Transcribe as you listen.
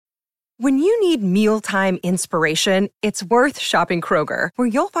When you need mealtime inspiration, it's worth shopping Kroger, where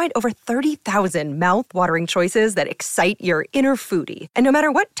you'll find over 30,000 mouth-watering choices that excite your inner foodie. And no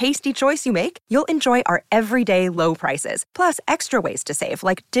matter what tasty choice you make, you'll enjoy our everyday low prices, plus extra ways to save,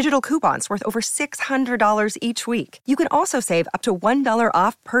 like digital coupons worth over $600 each week. You can also save up to $1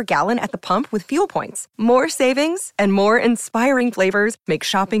 off per gallon at the pump with fuel points. More savings and more inspiring flavors make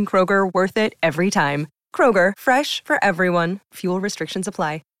shopping Kroger worth it every time. Kroger, fresh for everyone. Fuel restrictions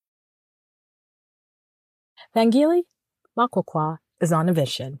apply. Vangile, Makwakwa, is on a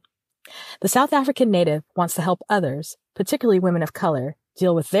mission. The South African native wants to help others, particularly women of color,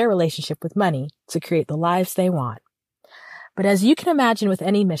 deal with their relationship with money to create the lives they want. But as you can imagine with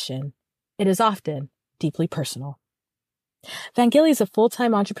any mission, it is often deeply personal. Vangile is a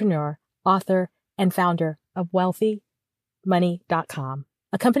full-time entrepreneur, author, and founder of WealthyMoney.com,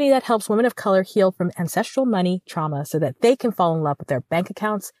 a company that helps women of color heal from ancestral money trauma so that they can fall in love with their bank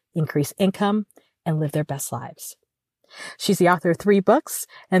accounts, increase income, and live their best lives. She's the author of 3 books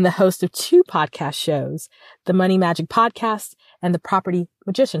and the host of 2 podcast shows, the Money Magic Podcast and the Property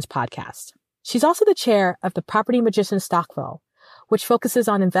Magicians Podcast. She's also the chair of the Property Magicians Stockville, which focuses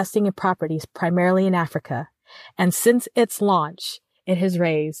on investing in properties primarily in Africa. And since its launch, it has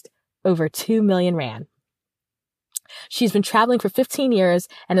raised over 2 million rand. She's been traveling for 15 years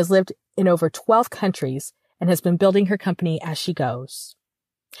and has lived in over 12 countries and has been building her company as she goes.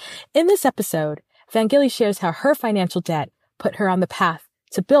 In this episode, Vangile shares how her financial debt put her on the path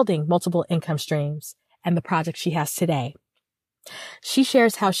to building multiple income streams and the project she has today. She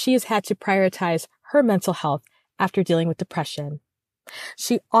shares how she has had to prioritize her mental health after dealing with depression.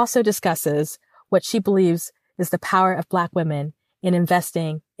 She also discusses what she believes is the power of Black women in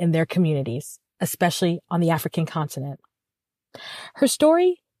investing in their communities, especially on the African continent. Her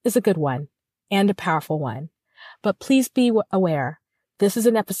story is a good one and a powerful one, but please be aware, this is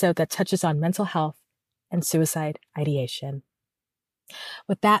an episode that touches on mental health and suicide ideation.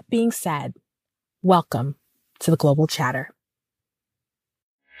 With that being said, welcome to the Global Chatter.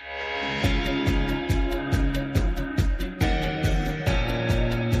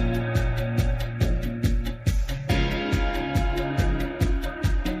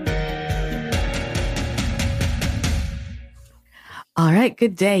 All right,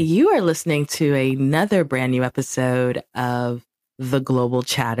 good day. You are listening to another brand new episode of the Global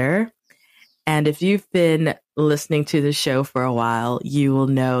Chatter. And if you've been listening to the show for a while, you will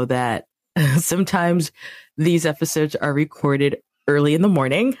know that sometimes these episodes are recorded early in the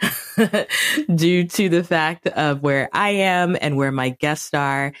morning due to the fact of where I am and where my guests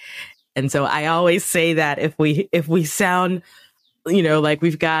are. And so I always say that if we sound, like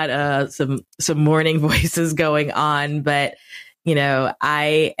we've got some morning voices going on, but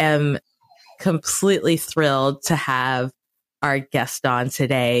I am completely thrilled to have our guest on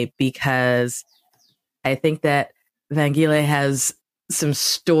today because I think that Vangile has some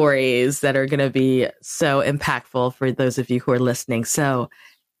stories that are going to be so impactful for those of you who are listening. So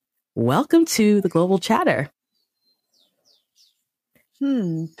welcome to the Global Chatter.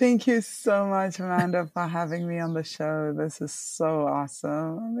 Thank you so much, Amanda, for having me on the show. This is so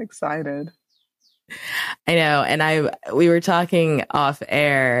awesome. I'm excited. I know. And we were talking off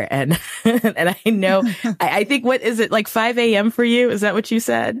air and I know, I think, what is it, like 5 a.m. for you? Is that what you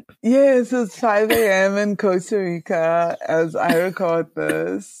said? Yes, it's 5 a.m. in Costa Rica as I record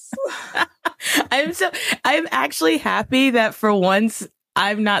this. I'm actually happy that for once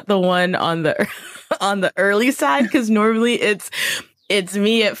I'm not the one on the early side, because normally it's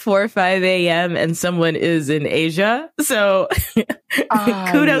me at 4 or 5 a.m. and someone is in Asia. So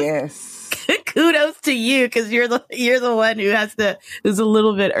kudos. Yes. Kudos to you, because you're the one who's a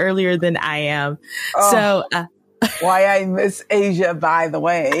little bit earlier than I am. So why I miss Asia, by the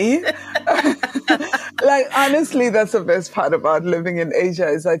way. Like, honestly, that's the best part about living in Asia,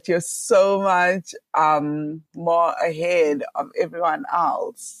 is that you're so much more ahead of everyone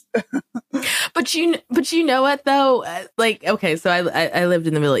else. But you know what though? Okay, so I lived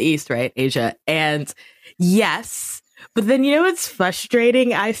in the Middle East, right? Asia. And yes. But then, what's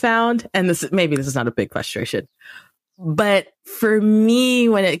frustrating, I found, and this is not a big frustration, but for me,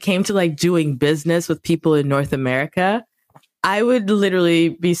 when it came to doing business with people in North America, I would literally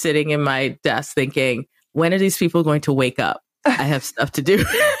be sitting in my desk thinking, when are these people going to wake up? I have stuff to do.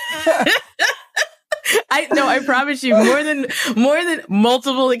 I promise you, more than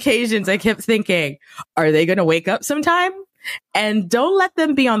multiple occasions, I kept thinking, are they going to wake up sometime? And don't let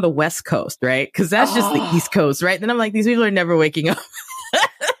them be on the West Coast, right? Because that's just the East Coast, right? Then I'm like, these people are never waking up.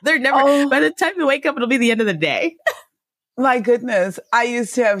 They're never, by the time they wake up, it'll be the end of the day. My goodness. I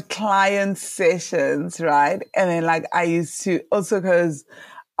used to have client sessions, right? And then I used to also, because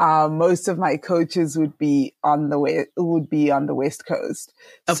most of my coaches would be on the West Coast.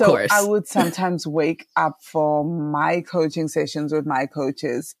 Of so course. I would sometimes wake up for my coaching sessions with my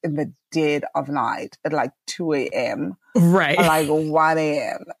coaches in the dead of night at like 2 a.m. Right. Or like 1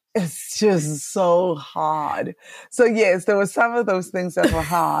 a.m. It's just so hard. So yes, there were some of those things that were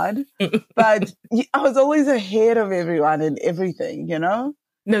hard, but I was always ahead of everyone in everything, you know?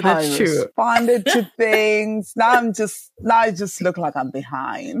 No, that's I true. responded to things. Now I just look like I'm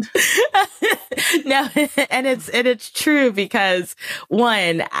behind. No, and it's true because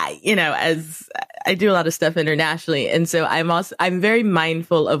one, as I do a lot of stuff internationally, and so I'm very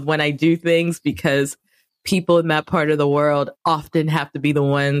mindful of when I do things because people in that part of the world often have to be the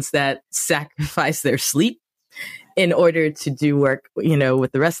ones that sacrifice their sleep in order to do work,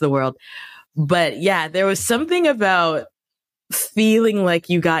 with the rest of the world. But yeah, there was something about feeling like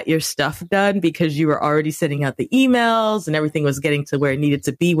you got your stuff done because you were already sending out the emails and everything was getting to where it needed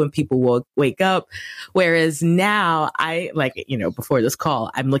to be when people will wake up. Whereas now before this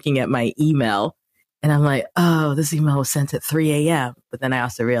call, I'm looking at my email and I'm like, oh, this email was sent at 3 a.m. But then I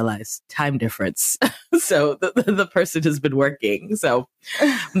also realized time difference. So the person has been working. So,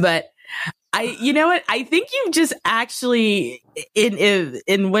 but you know what? I think you just actually,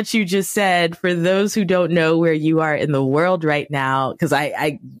 in what you just said, for those who don't know where you are in the world right now, because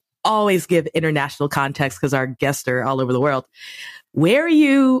I always give international context because our guests are all over the world. Where are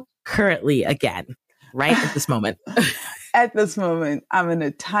you currently again, right at this moment? At this moment, I'm in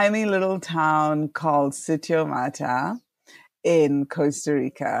a tiny little town called Sitio Mata in Costa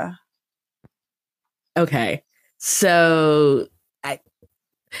Rica. Okay. So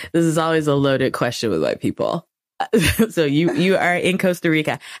this is always a loaded question with white people. So you are in Costa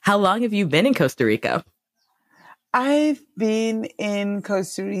Rica. How long have you been in Costa Rica? I've been in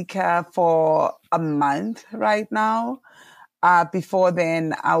Costa Rica for a month right now. Before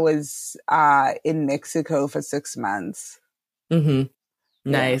then, I was in Mexico for 6 months. Mm-hmm.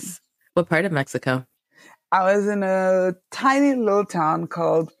 Nice. Yeah. What part of Mexico? I was in a tiny little town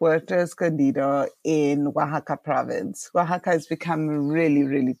called Puerto Escondido in Oaxaca province. Oaxaca has become really,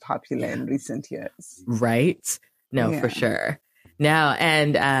 really popular in recent years. Right? No, for sure. Now,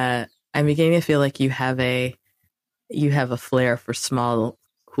 and I'm beginning to feel like you have a flair for small,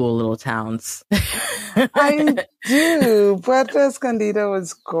 cool little towns. I do. Puerto Escondido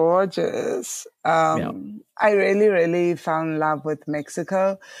was gorgeous. I really, really fell in love with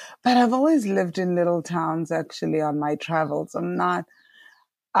Mexico, but I've always lived in little towns actually on my travels. I'm not,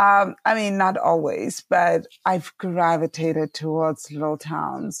 not always, but I've gravitated towards little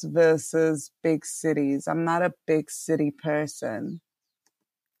towns versus big cities. I'm not a big city person.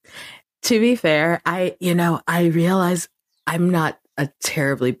 To be fair, I realize I'm not a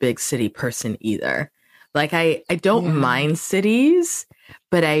terribly big city person either. Like I don't mind cities,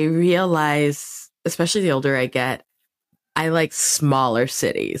 but I realize, especially the older I get, I like smaller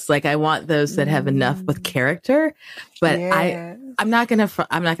cities. Like I want those that have enough with character, but I'm not gonna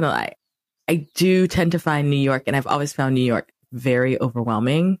lie. I do tend to find New York, and I've always found New York very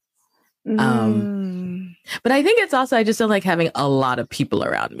overwhelming. But I think it's also, I just don't like having a lot of people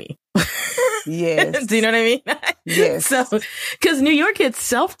around me. Yes. Do you know what I mean? Yes. So, because New York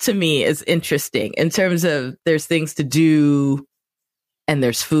itself to me is interesting in terms of there's things to do and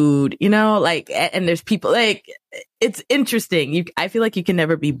there's food, and there's people, like, it's interesting. I feel like you can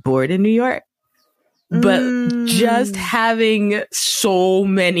never be bored in New York, but just having so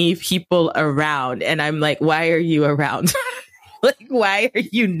many people around, and I'm like, why are you around? Like, why are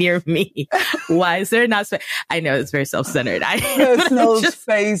you near me? Why is there not space? I know it's very self-centered. Personal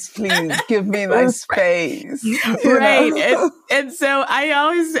space, please. Give me my space. Right. And so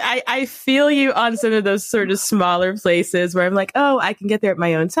I feel you on some of those sort of smaller places where I'm like, oh, I can get there at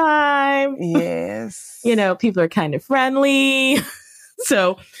my own time. Yes. People are kind of friendly.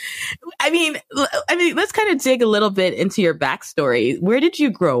 So, I mean, let's kind of dig a little bit into your backstory. Where did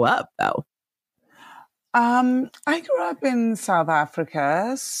you grow up, though? I grew up in South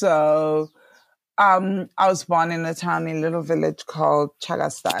Africa. So I was born in a tiny little village called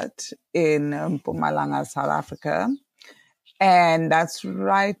Chagastad in Mpumalanga, South Africa. And that's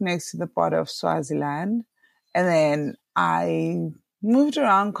right next to the border of Swaziland. And then I moved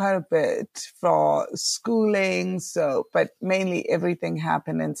around quite a bit for schooling. But mainly everything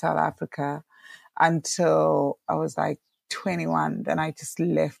happened in South Africa until I was like 21. Then I just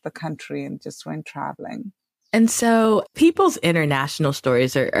left the country and just went traveling. And so people's international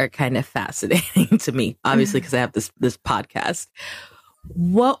stories are kind of fascinating to me, obviously, because I have this podcast.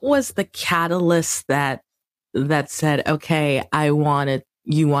 What was the catalyst that said, okay,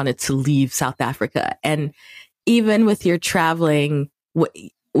 you wanted to leave South Africa? And even with your traveling,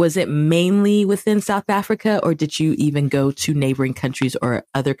 Was it mainly within South Africa, or did you even go to neighboring countries or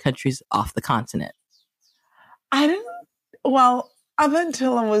other countries off the continent? I didn't, well, up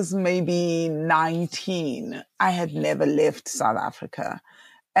until I was maybe 19, I had never left South Africa.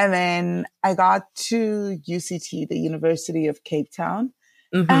 And then I got to UCT, the University of Cape Town.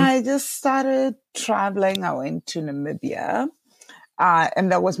 Mm-hmm. And I just started traveling. I went to Namibia.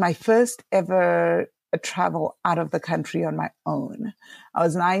 And that was my first ever travel out of the country on my own. I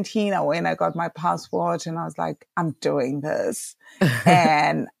was 19. I got my passport and I was like, I'm doing this.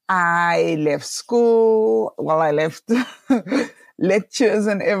 And I left school. Well, I left lectures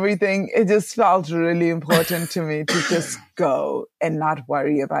and everything. It just felt really important to me to just go and not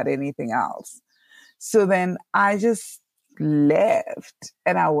worry about anything else. So then I just left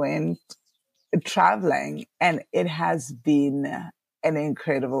and I went traveling, and it has been an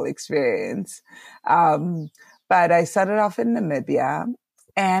incredible experience. But I started off in Namibia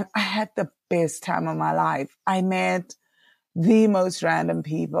and I had the best time of my life. I met the most random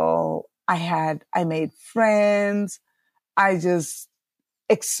people. I made friends. I just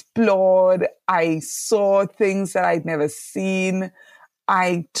explored. I saw things that I'd never seen.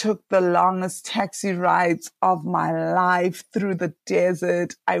 I took the longest taxi rides of my life through the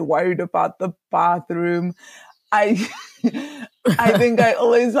desert. I worried about the bathroom. I think I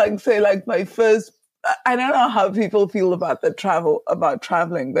always say my first, I don't know how people feel about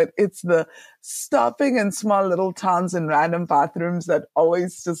traveling, but it's the stopping in small little towns and random bathrooms that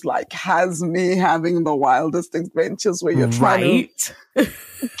always just has me having the wildest adventures where you're trying to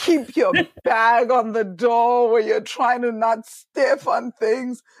keep your bag on the door, where you're trying to not step on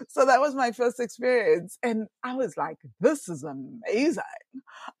things. So that was my first experience. And I was like, this is amazing.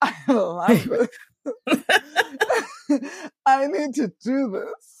 I love this. I need to do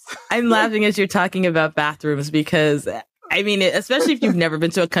this. I'm laughing as you're talking about bathrooms because, I mean, especially if you've never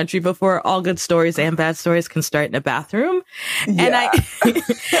been to a country before, all good stories and bad stories can start in a bathroom. Yeah.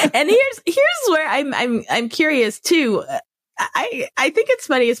 And here's where I'm curious too. I think it's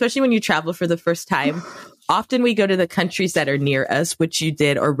funny, especially when you travel for the first time. Often we go to the countries that are near us, which you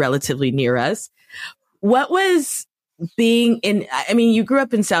did, or relatively near us. What was being in, I mean, you grew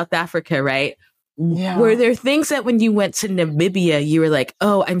up in South Africa, right? Yeah. Were there things that when you went to Namibia, you were like,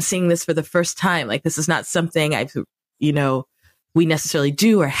 oh, I'm seeing this for the first time. Like, this is not something we necessarily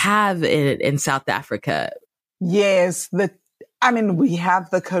do or have in South Africa. Yes. We have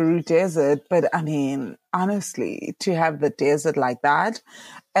the Karoo Desert, but honestly, to have the desert like that,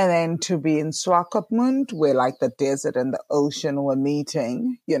 and then to be in Swakopmund, where the desert and the ocean were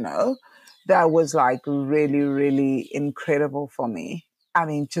meeting, that was really, really incredible for me.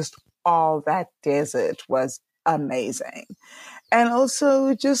 Just all that desert was amazing. And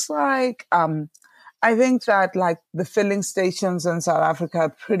also just I think that the filling stations in South Africa are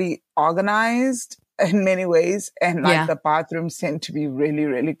pretty organized in many ways. And the bathrooms tend to be really,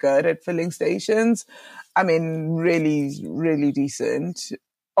 really good at filling stations. Really, really decent,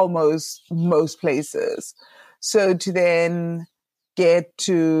 almost most places. So to then get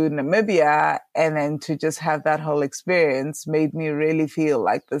to Namibia and then to just have that whole experience made me really feel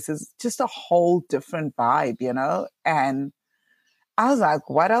like this is just a whole different vibe, And I was like,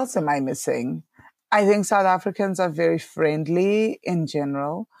 what else am I missing? I think South Africans are very friendly in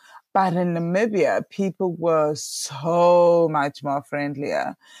general, but in Namibia, people were so much more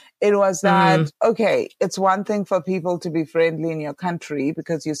friendlier. It was that, okay, it's one thing for people to be friendly in your country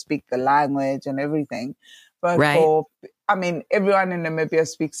because you speak the language and everything. But everyone in Namibia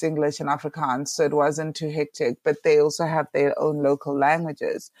speaks English and Afrikaans, so it wasn't too hectic, but they also have their own local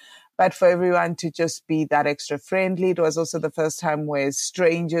languages. But for everyone to just be that extra friendly, it was also the first time where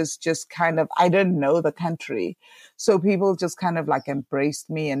strangers just I didn't know the country. So people just embraced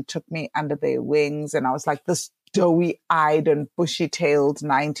me and took me under their wings. And I was like this doughy-eyed and bushy-tailed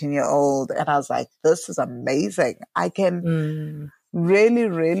 19-year-old. And I was like, this is amazing. I can really,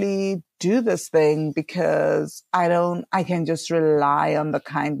 really do this thing because I can just rely on the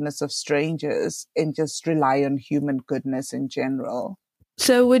kindness of strangers and just rely on human goodness in general.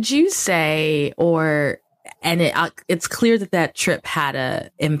 So would you say, it's clear that trip had an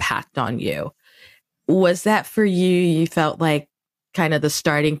impact on you. Was that for you felt like kind of the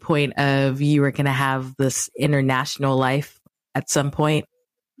starting point of you were going to have this international life at some point?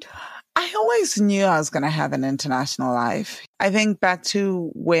 I always knew I was going to have an international life. I think back to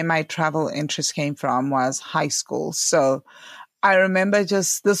where my travel interest came from was high school. So I remember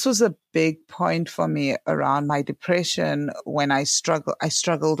this was a big point for me around my depression when I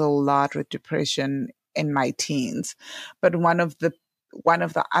struggled a lot with depression in my teens. But one of the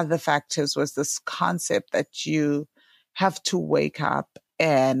other factors was this concept that you have to wake up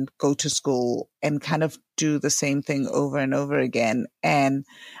and go to school and kind of do the same thing over and over again. And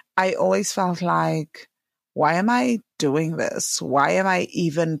I always felt like, why am I doing this? Why am I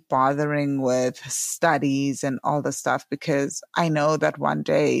even bothering with studies and all the stuff? Because I know that one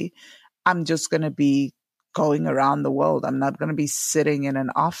day I'm just going to be going around the world. I'm not going to be sitting in an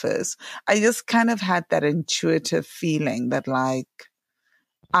office. I just kind of had that intuitive feeling that like,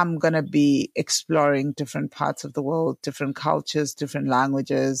 I'm going to be exploring different parts of the world, different cultures, different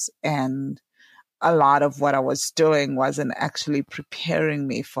languages. And a lot of what I was doing wasn't actually preparing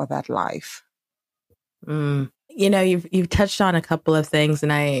me for that life. You know, you've touched on a couple of things,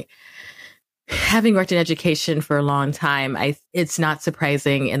 and having worked in education for a long time, it's not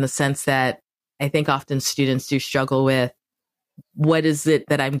surprising in the sense that I think often students do struggle with what is it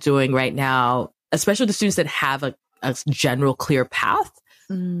that I'm doing right now, especially the students that have a general clear path.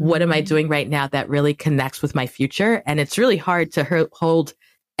 What am I doing right now that really connects with my future? And it's really hard to hold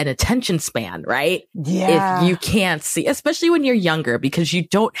an attention span, right? Yeah. If you can't see, especially when you're younger, because you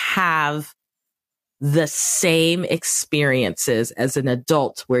don't have the same experiences as an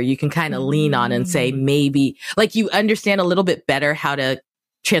adult where you can kind of lean on and say, maybe like you understand a little bit better how to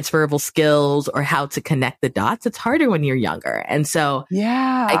transferable skills or how to connect the dots. It's harder when you're younger. And so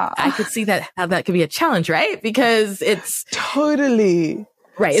I could see how that could be a challenge, right? Because it's totally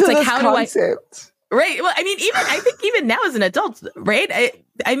right. So it's like, how concept. do I, right. Well, I mean, I think even now as an adult, right.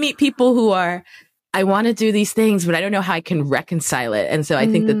 I meet people who are, I want to do these things, but I don't know how I can reconcile it. And so I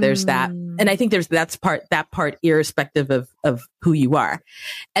think that there's that. And I think that part irrespective of who you are.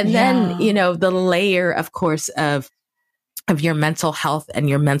 And then, you know, the layer, of course, of your mental health and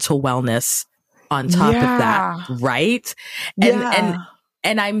your mental wellness on top of that. Right.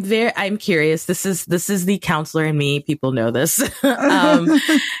 And I'm curious. This is the counselor in me. People know this.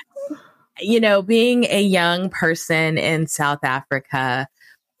 You know, being a young person in South Africa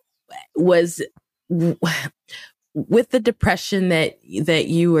was with the depression that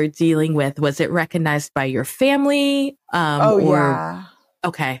you were dealing with, was it recognized by your family?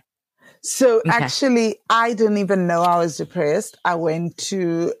 Okay. So actually, I didn't even know I was depressed. I went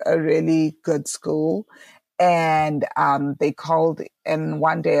to a really good school and they called, and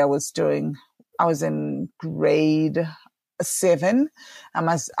one day I was in grade 7. I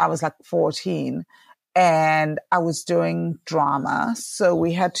was like 14. And I was doing drama. So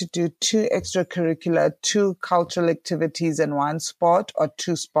we had to do 2 extracurricular, 2 cultural activities in one sport, or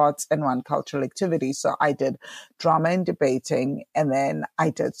 2 sports and 1 cultural activity. So I did drama and debating, and then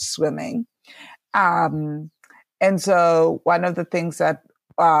I did swimming. And so one of the things that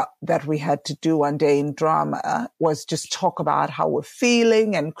we had to do one day in drama was just talk about how we're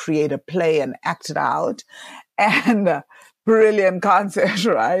feeling and create a play and act it out. And brilliant concept,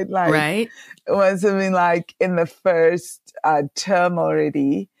 right? Like, right. It was something like in the first term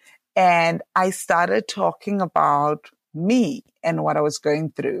already. And I started talking about me and what I was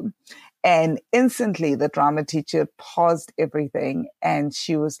going through. And instantly the drama teacher paused everything. And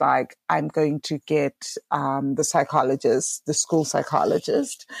she was like, I'm going to get the school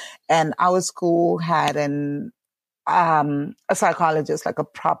psychologist. And our school had a psychologist, like a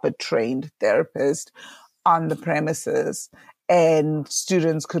proper trained therapist on the premises, and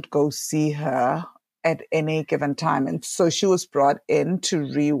students could go see her at any given time. And so she was brought in to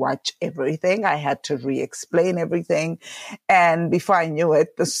rewatch everything. I had to re-explain everything. And before I knew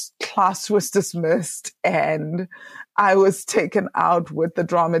it, this class was dismissed and I was taken out with the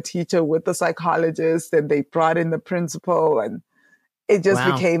drama teacher, with the psychologist, and they brought in the principal, and it just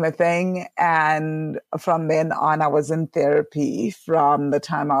became a thing. And from then on, I was in therapy from the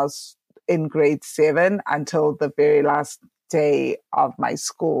time I was in grade 7 until the very last day of my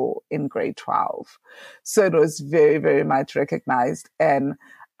school in grade 12. So it was very, very much recognized. And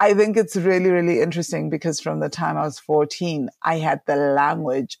I think it's really, really interesting because from the time I was 14, I had the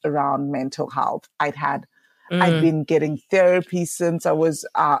language around mental health. I'd been getting therapy since I was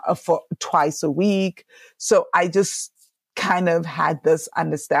twice a week. So I just kind of had this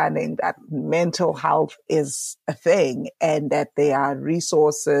understanding that mental health is a thing and that there are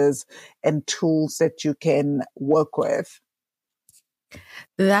resources and tools that you can work with.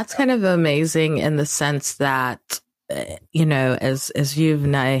 That's kind of amazing in the sense that, you know, as you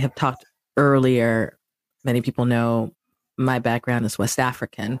and I have talked earlier, many people know my background is West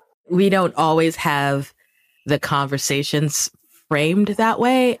African. We don't always have the conversations framed that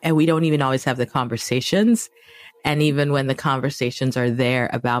way, and we don't even always have the conversations. And even when the conversations are there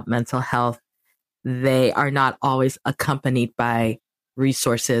about mental health, they are not always accompanied by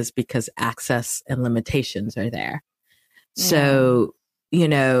resources because access and limitations are there. Yeah. So, you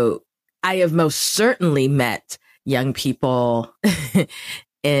know, I have most certainly met young people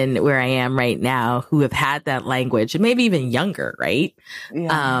in where I am right now who have had that language, and maybe even younger, right?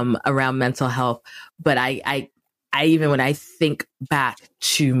 Yeah. Around mental health. But I even when I think back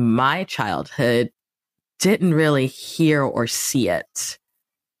to my childhood, didn't really hear or see it.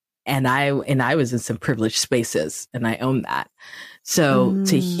 And I was in some privileged spaces, and I own that. So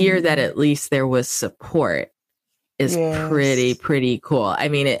to hear that at least there was support is Yes. pretty cool. I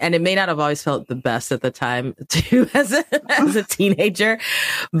mean, it may not have always felt the best at the time too, as a teenager,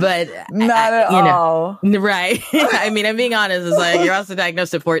 but Not at all. right. I mean, I'm being honest. It's like, you're also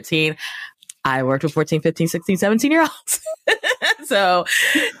diagnosed at 14. I worked with 14, 15, 16, 17-year-olds. So,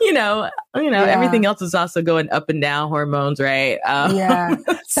 everything else is also going up and down, hormones, right? But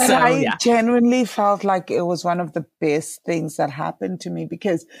I genuinely felt like it was one of the best things that happened to me,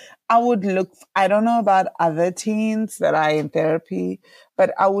 because I don't know about other teens that are in therapy,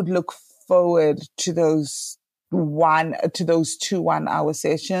 but I would look forward to those 2 1-hour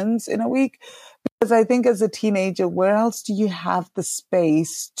sessions in a week. Because I think as a teenager, where else do you have the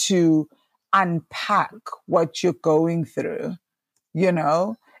space to unpack what you're going through,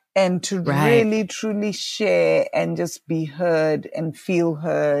 and to really, truly share and just be heard and feel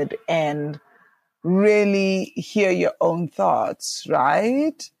heard and really hear your own thoughts,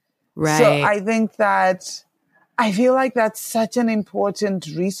 right? Right. So I feel like that's such an important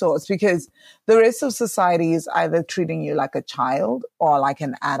resource, because the rest of society is either treating you like a child or like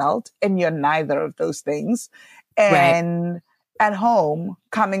an adult, and you're neither of those things. And at home,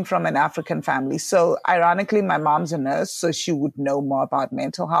 coming from an African family. So ironically, my mom's a nurse, so she would know more about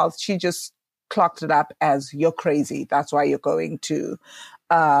mental health. She just clocked it up as, you're crazy. That's why you're going to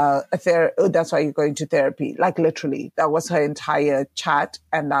that's why you're going to therapy. Like literally, that was her entire chat.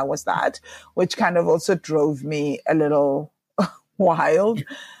 And that was that, which kind of also drove me a little wild.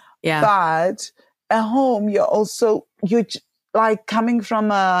 Yeah. But at home, you like, coming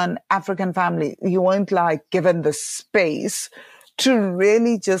from an African family, you weren't like given the space to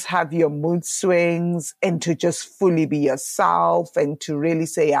really just have your mood swings and to just fully be yourself and to really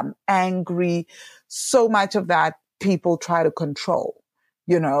say, I'm angry. So much of that people try to control.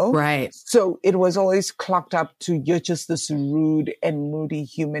 Right. So it was always clocked up to, you're just this rude and moody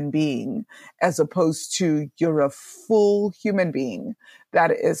human being, as opposed to you're a full human being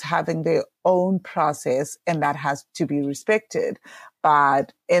that is having their own process and that has to be respected.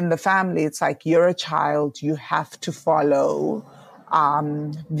 But in the family, it's like, you're a child, you have to follow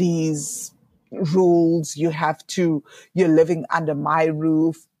these rules, you're living under my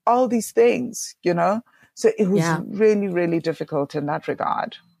roof, all these things, So it was really, really difficult in that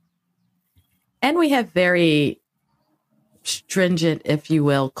regard. And we have very stringent, if you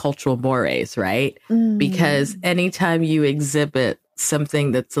will, cultural mores, right? Because anytime you exhibit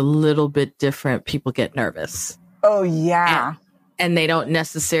something that's a little bit different, people get nervous. Oh, yeah. And they don't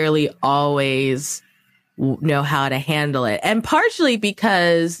necessarily always know how to handle it. And partially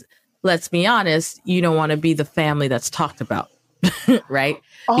because, let's be honest, you don't want to be the family that's talked about, right?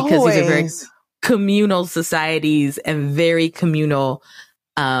 Because Always. these are very communal societies and very communal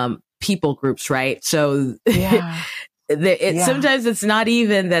people groups, right? So sometimes it's not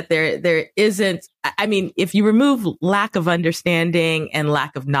even that there isn't. I mean, if you remove lack of understanding and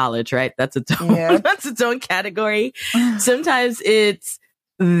lack of knowledge, right? That's its own, that's its own category. Sometimes it's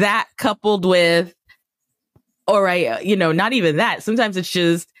that coupled with, all right, not even that. Sometimes it's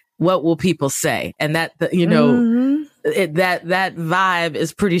just, what will people say? And that, that vibe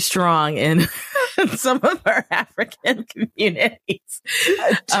is pretty strong in some of our African communities.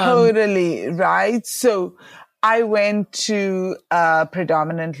 Totally, right? So I went to a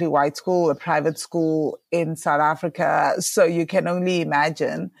predominantly white school, a private school in South Africa. So you can only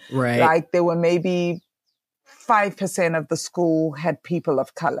imagine, right? Like, there were maybe 5% of the school had people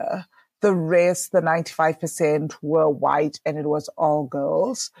of color. The rest, the 95%, were white, and it was all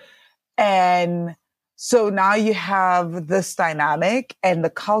girls. And so now you have this dynamic and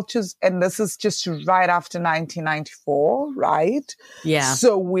the cultures, and this is just right after 1994, right? Yeah.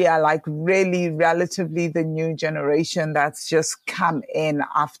 So we are like really relatively the new generation that's just come in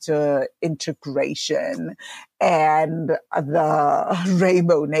after integration and the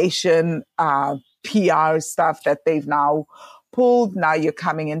Rainbow Nation PR stuff that they've now pulled. Now you're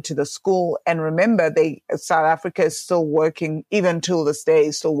coming into the school. And remember, South Africa is still working, even till this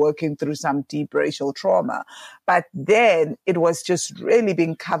day, still working through some deep racial trauma. But then it was just really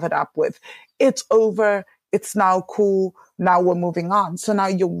being covered up with, it's over, it's now cool, now we're moving on. So now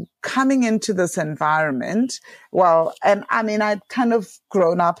you're coming into this environment. Well, and I mean, I'd kind of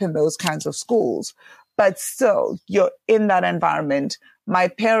grown up in those kinds of schools, But still, you're in that environment. My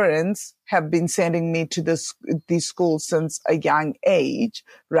parents have been sending me to these schools since a young age,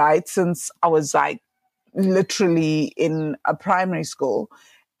 right? Since I was like literally in a primary school.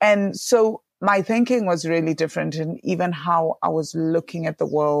 And so my thinking was really different, and even how I was looking at the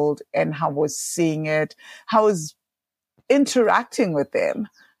world and how I was seeing it, how I was interacting with them,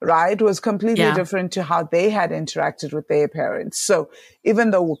 right, was completely different to how they had interacted with their parents. So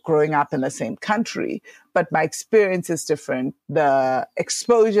even though we're growing up in the same country, but my experience is different. The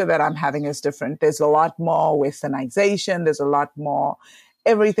exposure that I'm having is different. There's a lot more westernization. There's a lot more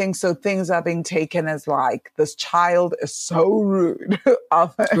everything. So things are being taken as like, this child is so rude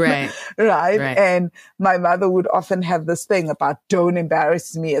often. Right. And my mother would often have this thing about, don't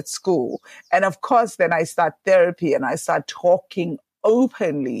embarrass me at school. And of course, then I start therapy and I start talking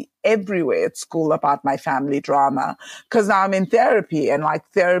openly everywhere at school about my family drama, because now I'm in therapy, and like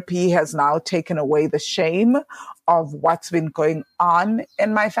therapy has now taken away the shame of what's been going on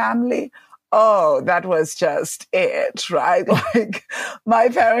in my family. Oh, that was just it, right? Like my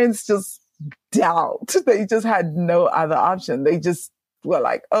parents just dealt. They just had no other option. They just were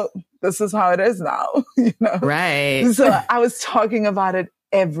like, oh, this is how it is now, you know? Right. So I was talking about it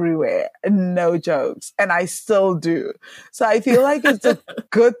everywhere, no jokes. And I still do. So I feel like it's a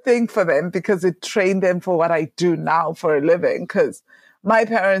good thing for them, because it trained them for what I do now for a living. Because my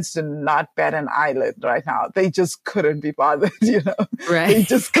parents do not bat an eyelid right now. They just couldn't be bothered, you know. Right. They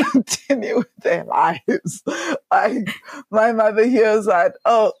just continue with their lives. Like my mother hears that,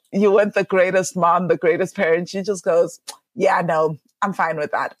 oh, you weren't the greatest mom, the greatest parent. She just goes, yeah, no, I'm fine with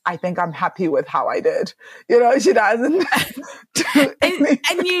that. I think I'm happy with how I did. You know, she doesn't do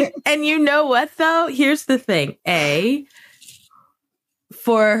anything. And you know what though? Here's the thing.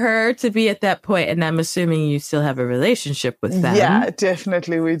 For her to be at that point, and I'm assuming you still have a relationship with them. Yeah,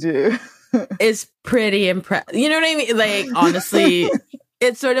 definitely we do. It's pretty impressive. You know what I mean? Like, honestly,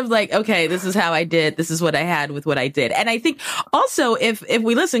 it's sort of like, okay, this is how I did. This is what I had with what I did. And I think also if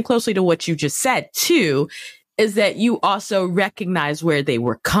we listen closely to what you just said too, is that you also recognize where they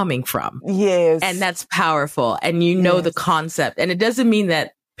were coming from. Yes. And that's powerful. And you know the concept. And it doesn't mean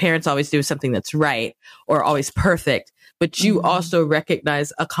that parents always do something that's right or always perfect, but you also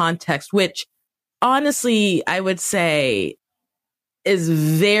recognize a context, which honestly, I would say is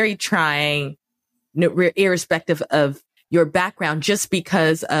very trying, irrespective of your background, just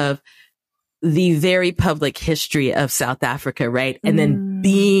because of the very public history of South Africa, right? And then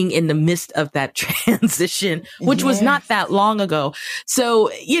being in the midst of that transition, which was not that long ago.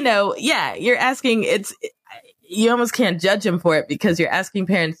 So, you know, you're asking, you almost can't judge them for it, because you're asking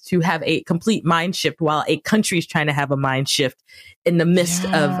parents to have a complete mind shift while a country's trying to have a mind shift in the midst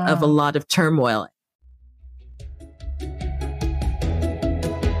of a lot of turmoil.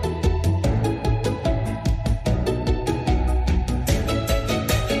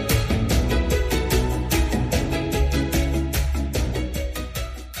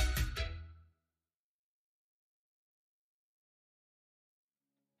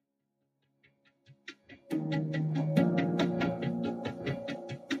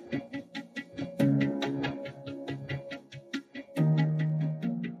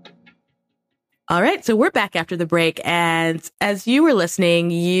 All right. So we're back after the break. And as you were listening,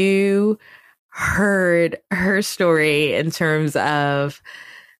 you heard her story in terms of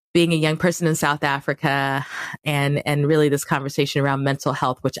being a young person in South Africa, and really this conversation around mental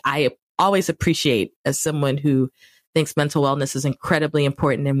health, which I always appreciate as someone who thinks mental wellness is incredibly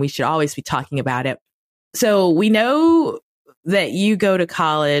important and we should always be talking about it. So we know that you go to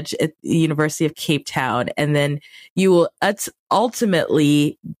college at the University of Cape Town, and then you will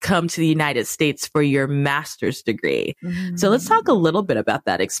ultimately come to the United States for your master's degree. So let's talk a little bit about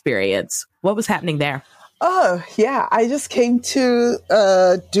that experience. What was happening there? Oh, yeah. I just came to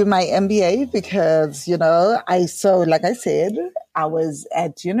do my MBA because, you know, like I said, I was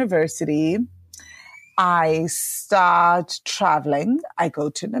at university. I start traveling. I go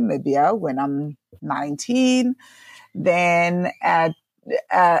to Namibia when I'm 19. Then right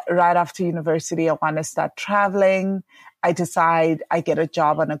after university, I want to start traveling. I decide I get a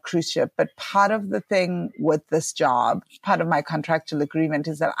job on a cruise ship. But part of the thing with this job, part of my contractual agreement,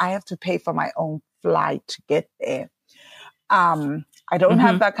 is that I have to pay for my own flight to get there. I don't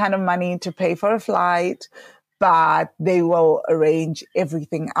have that kind of money to pay for a flight, but they will arrange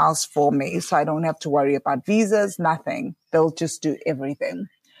everything else for me. So I don't have to worry about visas, nothing. They'll just do everything.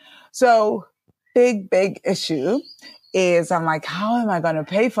 So big issue is I'm like, how am I going to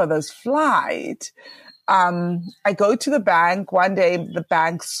pay for this flight? I go to the bank. One day the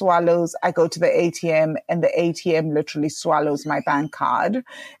bank swallows, I go to the ATM and the ATM literally swallows my bank card,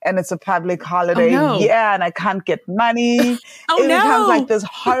 and it's a public holiday. Oh, no. Yeah. And I can't get money. Oh, It no. becomes like this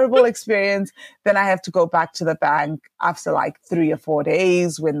horrible experience. Then I have to go back to the bank after like 3 or 4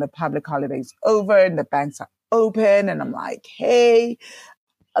 days when the public holiday's over and the banks are open. And I'm like, hey,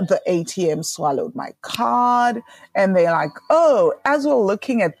 the ATM swallowed my card. And they're like, oh, as we're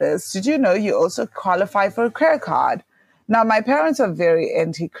looking at this, did you know you also qualify for a credit card? Now, my parents are very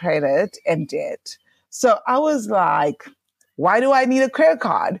anti-credit and debt. So I was like, why do I need a credit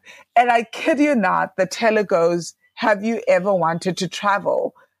card? And I kid you not, the teller goes, have you ever wanted to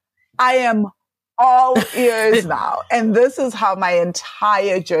travel? I am all ears now. And this is how my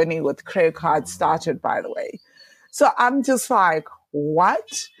entire journey with credit cards started, by the way. So I'm just like,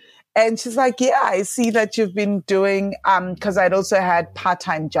 what? And she's like, yeah, I see that you've been doing, cause I'd also had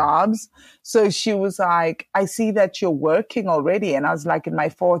part-time jobs. So she was like, I see that you're working already. And I was like in my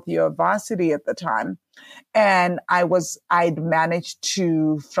 4th year of varsity at the time. And I'd managed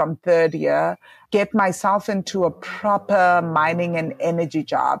to, from 3rd year, get myself into a proper mining and energy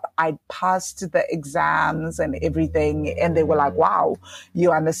job. I passed the exams and everything. And they were like, wow,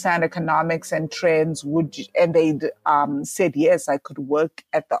 you understand economics and trends. And they said, yes, I could work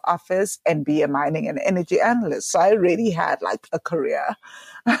at the office and be a mining and energy analyst. So I already had like a career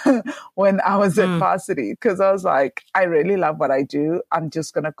when I was at varsity, because I was like, I really love what I do. I'm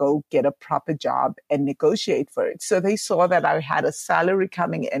just going to go get a proper job and negotiate for it. So they saw that I had a salary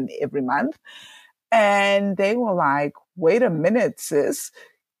coming in every month. And they were like, wait a minute, sis,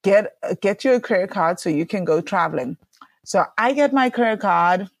 get you a credit card so you can go traveling. So I get my credit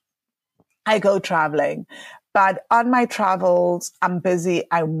card. I go traveling. But on my travels, I'm busy.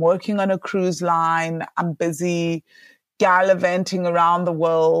 I'm working on a cruise line. I'm busy gallivanting around the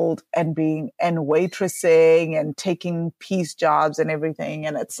world and waitressing and taking piece jobs and everything.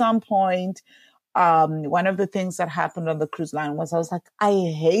 And at some point, one of the things that happened on the cruise line was I was like, I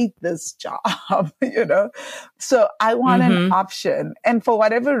hate this job, so I want an option. And for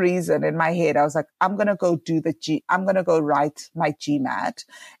whatever reason in my head, I was like, I'm going to go write my GMAT,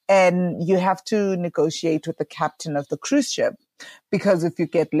 and you have to negotiate with the captain of the cruise ship, because if you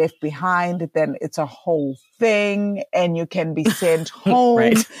get left behind, then it's a whole thing and you can be sent home.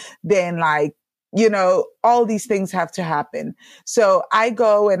 Right. Then all these things have to happen. So I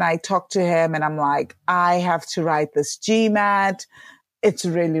go and I talk to him and I'm like, I have to write this GMAT. It's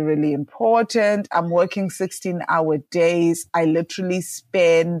really, really important. I'm working 16-hour days. I literally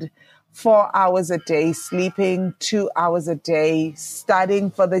spend 4 hours a day sleeping, 2 hours a day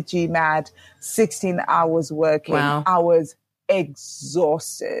studying for the GMAT, 16 hours working. Wow. I was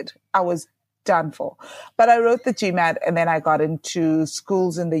exhausted. I was done for. But I wrote the GMAT and then I got into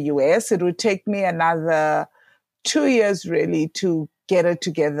schools in the US. It would take me another 2 years really to get it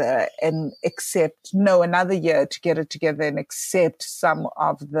together and another year to get it together and accept some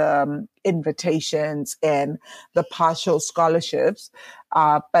of the invitations and the partial scholarships.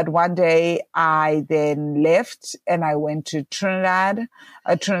 But one day I then left and I went to Trinidad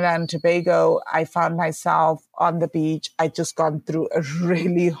and Tobago. I found myself on the beach. I just gone through a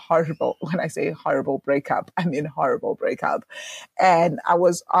really horrible, when I say horrible breakup, I mean horrible breakup. And I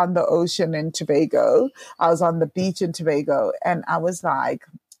was on the ocean in Tobago. I was on the beach in Tobago and I was like,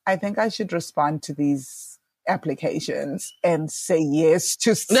 I think I should respond to these applications and say yes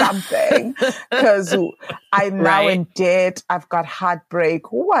to something, because I'm now in debt. I've got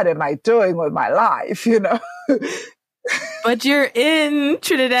heartbreak. What am I doing with my life? But you're in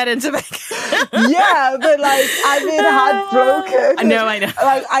Trinidad and Tobago. Yeah, but like I've been heartbroken. No, I know.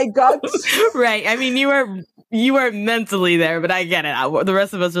 Like I got right. I mean, you were mentally there, but I get it. The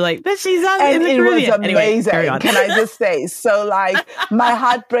rest of us are like, but she's on in the Caribbean. It was amazing. Anyway, can I just say? So like my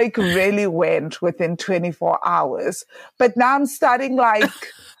heartbreak really went within 24 hours. But now I'm starting like,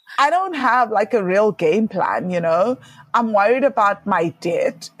 I don't have like a real game plan, I'm worried about my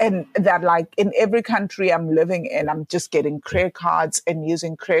debt, and that like in every country I'm living in, I'm just getting credit cards and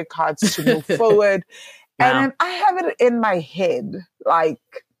using credit cards to move forward. Wow. And then I have it in my head, like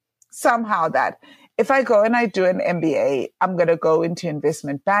somehow that if I go and I do an MBA, I'm going to go into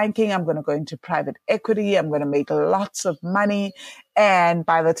investment banking. I'm going to go into private equity. I'm going to make lots of money. And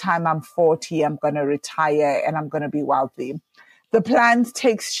by the time I'm 40, I'm going to retire and I'm going to be wealthy. The plan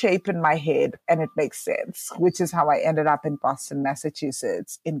takes shape in my head and it makes sense, which is how I ended up in Boston,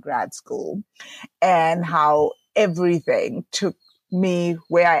 Massachusetts in grad school, and how everything took me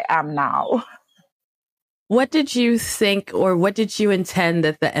where I am now. What did you think, or what did you intend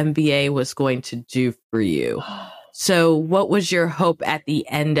that the MBA was going to do for you? So what was your hope at the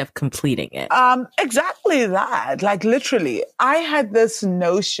end of completing it? Exactly that. Like literally, I had this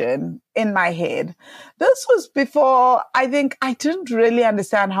notion in my head. This was before I didn't really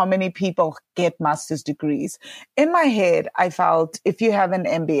understand how many people get master's degrees. In my head, I felt if you have an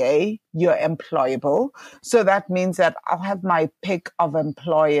MBA, you're employable. So that means that I'll have my pick of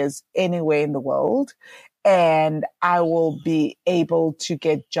employers anywhere in the world. And I will be able to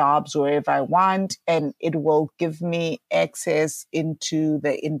get jobs wherever I want, and it will give me access into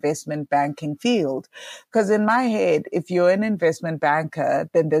the investment banking field. Because in my head, if you're an investment banker,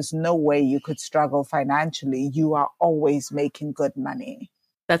 then there's no way you could struggle financially. You are always making good money.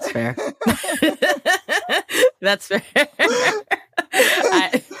 That's fair. That's fair.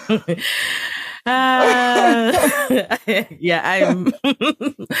 Yeah, I'm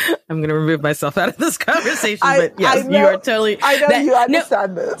going to remove myself out of this conversation, but yes, you are totally. I know you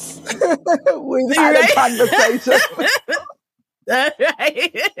understand this. We've had a conversation.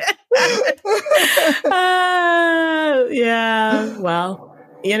 Yeah. Well,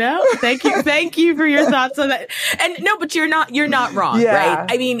 thank you for your thoughts on that. And no, but you're not wrong, right?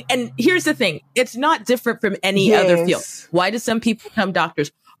 I mean, and here's the thing. It's not different from any other field. Why do some people become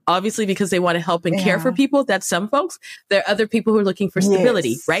doctors? Obviously, because they want to help and care for people. That's some folks. There are other people who are looking for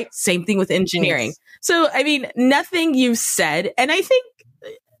stability, right? Same thing with engineering. So, I mean, nothing you've said, and I think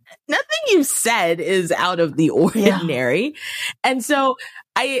nothing you've said is out of the ordinary. Yeah. And so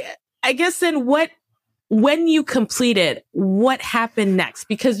I guess then when you completed, what happened next?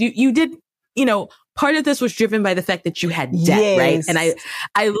 Because you did, part of this was driven by the fact that you had debt, right? And I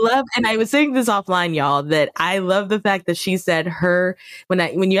love, and I was saying this offline, y'all, that I love the fact that she said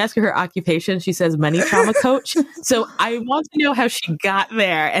when you ask her occupation, she says money trauma coach. So I want to know how she got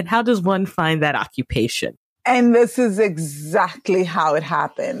there and how does one find that occupation? And this is exactly how it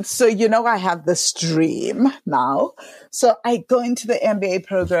happened. So, I have this dream now. So I go into the MBA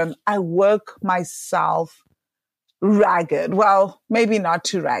program. I work myself ragged. Well, maybe not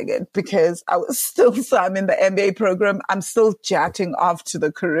too ragged because I'm in the MBA program. I'm still jetting off to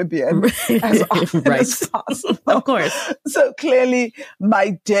the Caribbean as often as possible. Of course. So clearly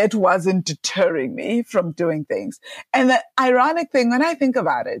my debt wasn't deterring me from doing things. And the ironic thing when I think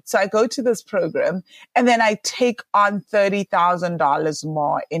about it, so I go to this program and then I take on $30,000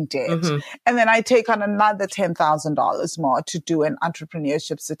 more in debt. Mm-hmm. And then I take on another $10,000 more to do an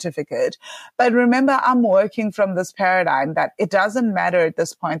entrepreneurship certificate. But remember, I'm working from this paradigm that it doesn't matter at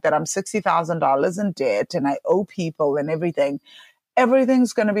this point that I'm $60,000 in debt and I owe people and everything.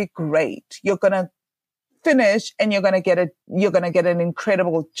 Everything's going to be great. You're going to finish and you're going to get an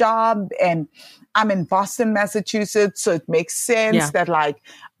incredible job. And I'm in Boston, Massachusetts. So it makes sense that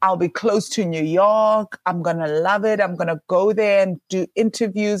I'll be close to New York. I'm going to love it. I'm going to go there and do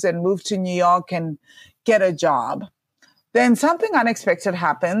interviews and move to New York and get a job. Then something unexpected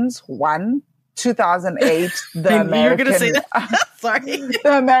happens. 2008, the American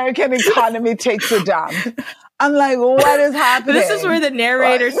economy takes a dump. I'm like, what is happening? This is where the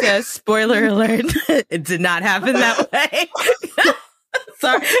narrator says, spoiler alert, it did not happen that way.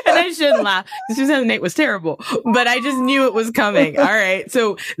 Sorry. And I shouldn't laugh. 2008 was terrible, but I just knew it was coming. All right.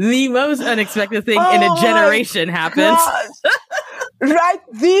 So the most unexpected thing in a generation happens. Right.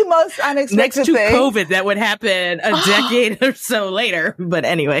 The most unexpected thing. Next to COVID that would happen a decade or so later. But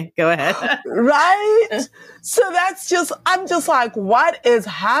anyway, go ahead. Right. So I'm just like, what is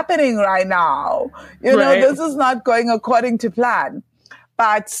happening right now? This is not going according to plan.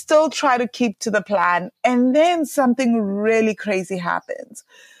 But take try to keep to the plan. And then something really crazy happens.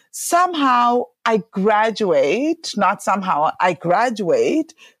 Somehow I graduate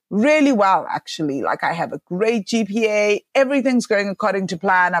really well, actually. Like I have a great GPA. Everything's going according to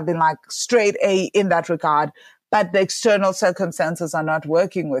plan. I've been like straight A in that regard, but the external circumstances are not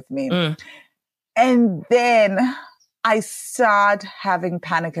working with me. And then I start having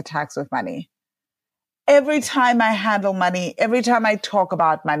panic attacks with money. Every time I handle money, every time I talk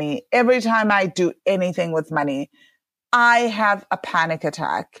about money, every time I do anything with money, I have a panic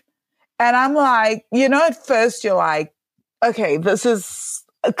attack. And I'm like, at first you're like, okay, this is,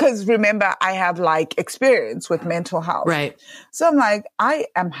 because remember, I have like experience with mental health. Right. So I'm like, I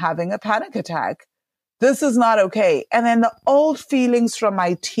am having a panic attack. This is not okay. And then the old feelings from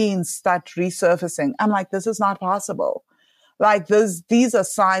my teens start resurfacing. I'm like, this is not possible. Like these are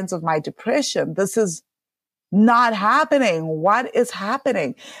signs of my depression. This is not happening. What is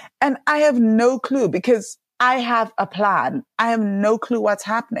happening? And I have no clue because I have a plan. I have no clue what's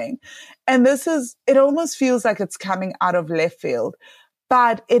happening. And it almost feels like it's coming out of left field,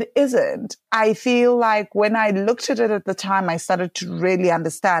 but it isn't. I feel like when I looked at it at the time, I started to really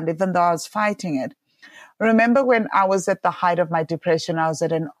understand, even though I was fighting it. remember when I was at the height of my depression, I was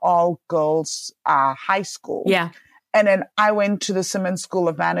at an all-girls high school. Yeah. And then I went to the Simmons School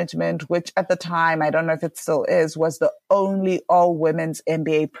of Management, which at the time, I don't know if it still is, was the only all-women's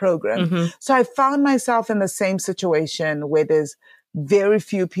MBA program. Mm-hmm. So I found myself in the same situation where there's very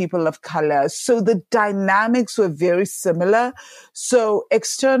few people of color. So the dynamics were very similar. So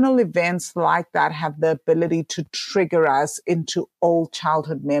external events like that have the ability to trigger us into old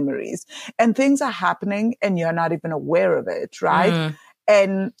childhood memories. And things are happening and you're not even aware of it, right? Mm.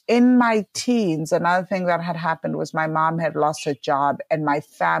 And in my teens, another thing that had happened was my mom had lost her job and my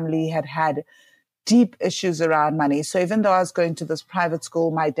family had deep issues around money. So even though I was going to this private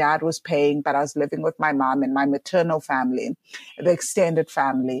school, my dad was paying, but I was living with my mom and my maternal family, the extended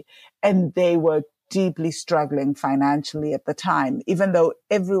family, and they were deeply struggling financially at the time, even though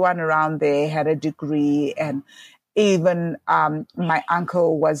everyone around there had a degree and even my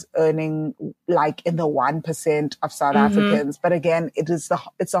uncle was earning like in the 1% of South Africans. But again, it's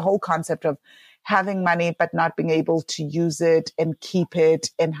a whole concept of having money, but not being able to use it and keep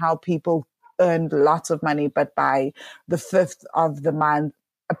it, and how people earned lots of money, but by the 5th of the month,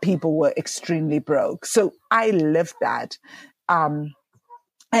 people were extremely broke. So I lived that.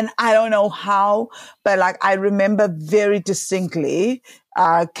 And I don't know how, but like I remember very distinctly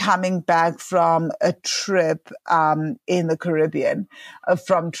coming back from a trip in the Caribbean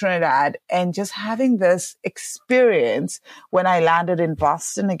from Trinidad, and just having this experience when I landed in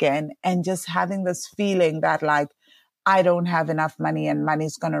Boston again, and just having this feeling that like I don't have enough money and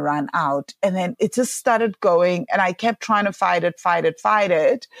money's going to run out. And then it just started going, and I kept trying to fight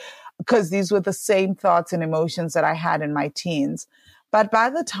it, because these were the same thoughts and emotions that I had in my teens. But by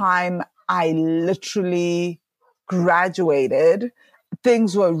the time I literally graduated,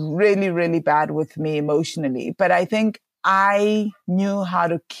 things were really, really bad with me emotionally. But I think I knew how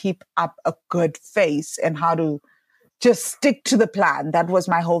to keep up a good face and how to just stick to the plan. That was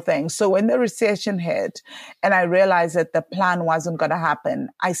my whole thing. So when the recession hit and I realized that the plan wasn't going to happen,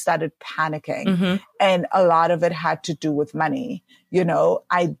 I started panicking. And a lot of it had to do with money. You know,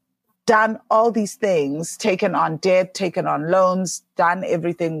 I'd done all these things, taken on debt, taken on loans, done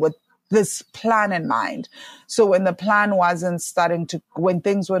everything with this plan in mind. So when the plan when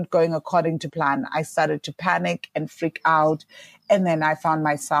things weren't going according to plan, I started to panic and freak out. And then I found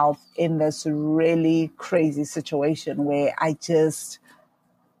myself in this really crazy situation where I just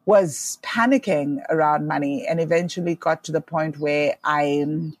was panicking around money, and eventually got to the point where I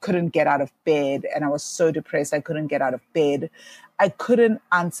couldn't get out of bed, and I was so depressed I couldn't get out of bed. I couldn't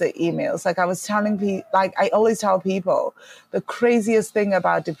answer emails. Like I was telling people, like I always tell people, the craziest thing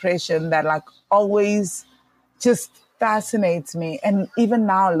about depression that like always just fascinates me. And even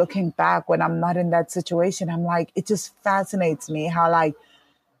now looking back when I'm not in that situation, I'm like, it just fascinates me how like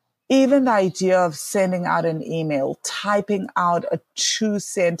even the idea of sending out an email, typing out a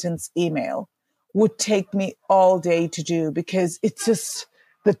 2-sentence email would take me all day to do, because it's just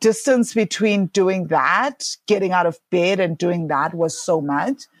the distance between doing that, getting out of bed and doing that was so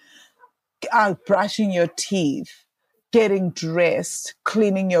much. Brushing your teeth, getting dressed,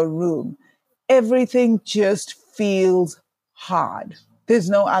 cleaning your room, everything just feels hard. There's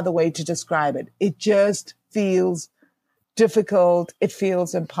no other way to describe it. It just feels difficult. It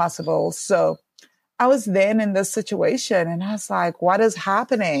feels impossible. So I was then in this situation and I was like, what is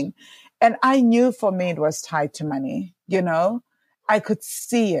happening? And I knew for me it was tied to money, you know, I could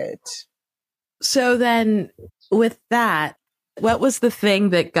see it. So then with that, what was the thing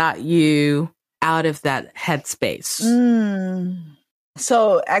that got you out of that headspace?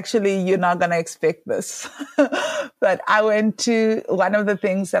 So actually, you're not going to expect this, but one of the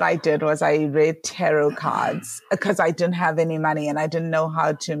things that I did was I read tarot cards because I didn't have any money and I didn't know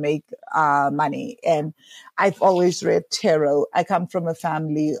how to make money. And I've always read tarot. I come from a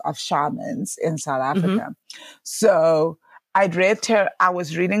family of shamans in South Africa. So I'd read tarot. I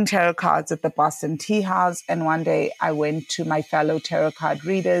was reading tarot cards at the Boston Tea House. And one day I went to my fellow tarot card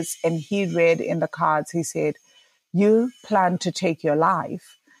readers and he read in the cards, he said, you plan to take your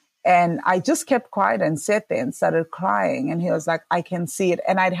life. And I just kept quiet and sat there and started crying. And he was like, I can see it.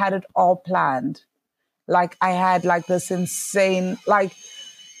 And I'd had it all planned. Like I had like this insane, like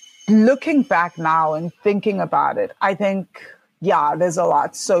looking back now and thinking about it, I think, yeah, there's a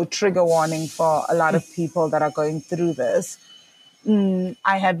lot. So trigger warning for a lot of people that are going through this.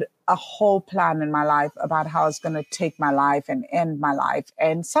 I had a whole plan in my life about how I was going to take my life and end my life.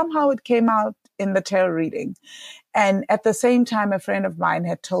 And somehow it came out in the tarot reading. And at the same time, a friend of mine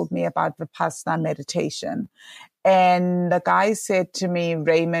had told me about Vipassana meditation. And the guy said to me,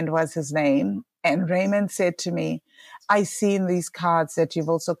 Raymond was his name. And Raymond said to me, I see in these cards that you've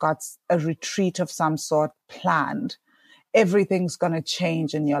also got a retreat of some sort planned. Everything's going to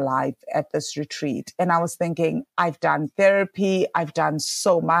change in your life at this retreat. And I was thinking, I've done therapy. I've done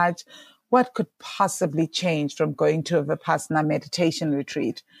so much. What could possibly change from going to a Vipassana meditation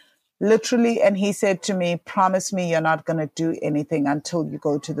retreat? Literally. And he said to me, promise me you're not going to do anything until you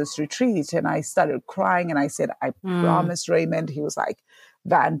go to this retreat. And I started crying and I said, I promise, Raymond. He was like,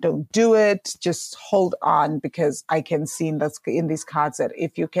 Van, don't do it. Just hold on, because I can see in these cards that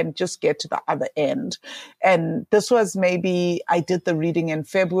if you can just get to the other end. And this was maybe, I did the reading in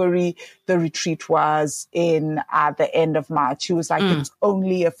February. The retreat was in the end of March. He was like, it's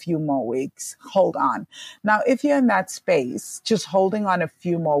only a few more weeks. Hold on. Now, if you're in that space, just holding on a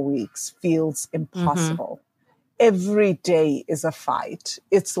few more weeks feels impossible. Every day is a fight.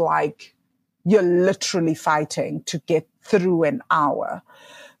 It's like you're literally fighting to get through an hour.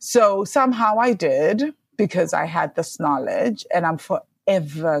 So somehow I did, because I had this knowledge, and I'm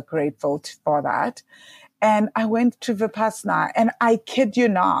forever grateful for that. And I went to Vipassana, and I kid you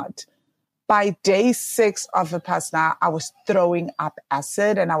not, by day 6 of Vipassana, I was throwing up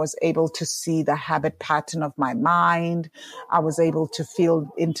acid, and I was able to see the habit pattern of my mind. I was able to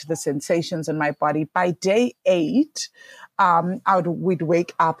feel into the sensations in my body. By day 8, we'd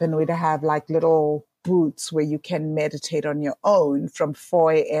wake up and we'd have like little booths where you can meditate on your own from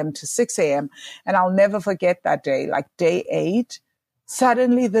 4 a.m. to 6 a.m. And I'll never forget that day, like day 8,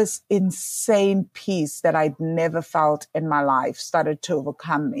 suddenly this insane peace that I'd never felt in my life started to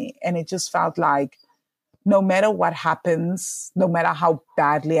overcome me. And it just felt like no matter what happens, no matter how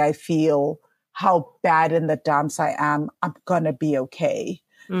badly I feel, how bad in the dumps I am, I'm going to be okay,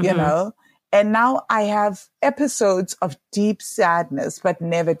 you know? And now I have episodes of deep sadness, but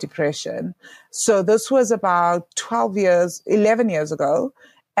never depression. So this was about 11 years ago.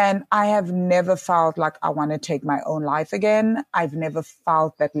 And I have never felt like I want to take my own life again. I've never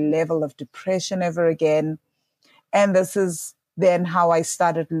felt that level of depression ever again. And this is then how I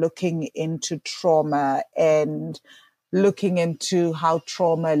started looking into trauma and looking into how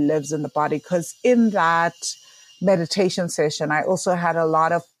trauma lives in the body. Because in that meditation session, I also had a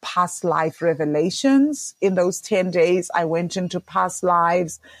lot of past life revelations. In those 10 days, I went into past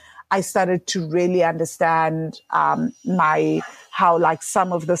lives. I started to really understand how like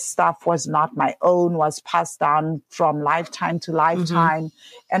some of the stuff was not my own, was passed down from lifetime to lifetime.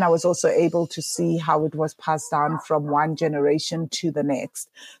 And I was also able to see how it was passed down from one generation to the next.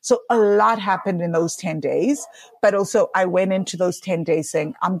 So a lot happened in those 10 days, but also I went into those 10 days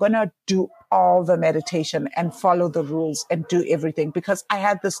saying, I'm going to do all the meditation and follow the rules and do everything, because I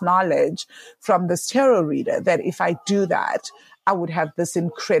had this knowledge from this tarot reader that if I do that, I would have this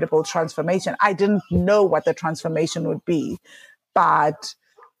incredible transformation. I didn't know what the transformation would be, but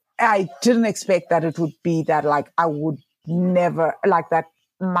I didn't expect that it would be that like I would never, like that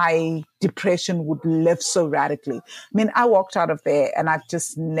my depression would lift so radically. I mean, I walked out of there and I've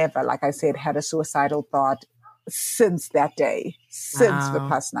just never, like I said, had a suicidal thought since that day, since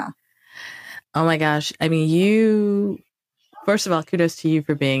Vipassana. Oh my gosh. I mean, first of all, kudos to you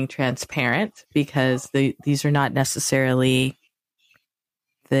for being transparent, because these are not necessarily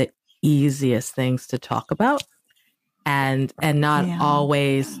the easiest things to talk about, and not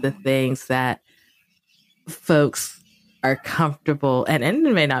always the things that folks are comfortable, and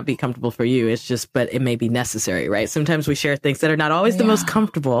it may not be comfortable for you. It's just, but it may be necessary, right? Sometimes we share things that are not always the most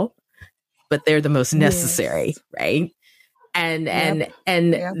comfortable, but they're the most necessary, right? And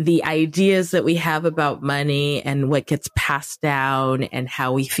the ideas that we have about money and what gets passed down and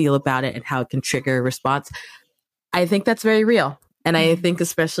how we feel about it and how it can trigger a response, I think that's very real. And I think,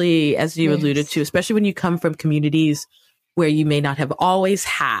 especially as you alluded to, especially when you come from communities where you may not have always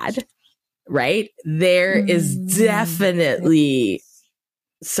had, right? There is definitely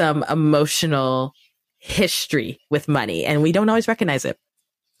some emotional history with money, and we don't always recognize it,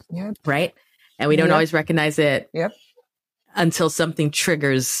 right? And we don't always recognize it until something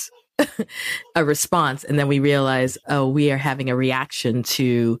triggers a response. And then we realize, oh, we are having a reaction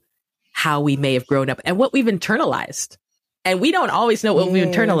to how we may have grown up and what we've internalized. And we don't always know what we've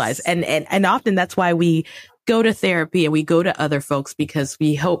internalized. And often that's why we go to therapy and we go to other folks, because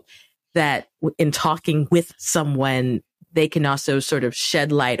we hope that in talking with someone, they can also sort of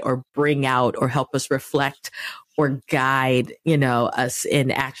shed light or bring out or help us reflect or guide, us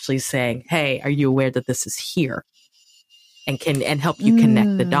in actually saying, hey, are you aware that this is here? And help you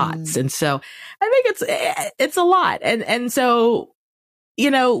connect the dots. And so I think it's a lot. And so,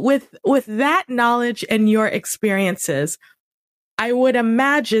 with that knowledge and your experiences, I would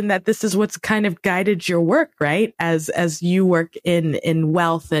imagine that this is what's kind of guided your work, right? As you work in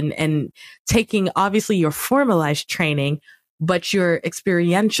wealth and taking obviously your formalized training, but your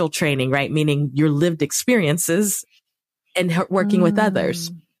experiential training, right? Meaning your lived experiences and working with others.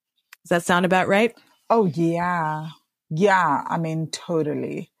 Does that sound about right? Oh, yeah. Yeah. I mean,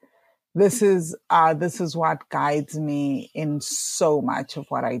 totally. This is what guides me in so much of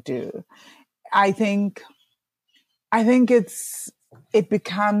what I do. I think it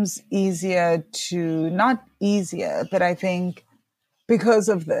becomes easier not easier, but I think because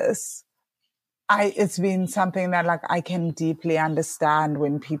of this, it's been something that like I can deeply understand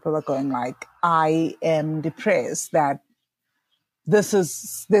when people are going like, I am depressed, that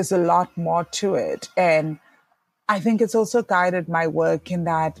there's a lot more to it. And I think it's also guided my work in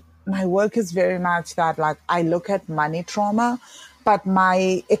that my work is very much that like I look at money trauma, but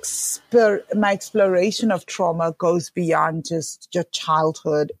my exploration of trauma goes beyond just your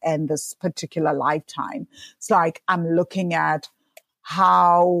childhood and this particular lifetime. It's like I'm looking at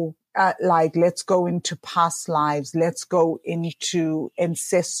how, let's go into past lives. Let's go into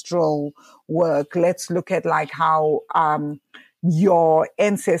ancestral work. Let's look at like how, your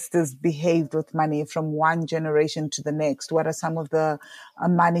ancestors behaved with money from one generation to the next. What are some of the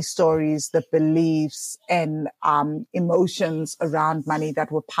money stories, the beliefs and emotions around money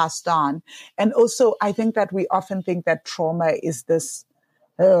that were passed on? And also, I think that we often think that trauma is this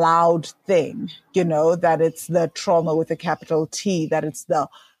loud thing, that it's the trauma with a capital T, that it's the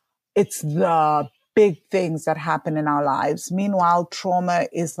big things that happen in our lives. Meanwhile, trauma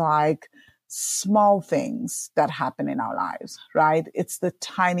is like small things that happen in our lives, right? It's the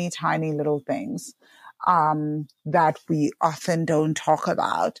tiny, tiny little things that we often don't talk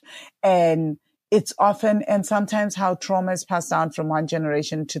about. And it's often, and sometimes how trauma is passed down from one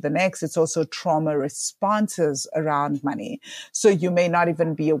generation to the next. It's also trauma responses around money. So you may not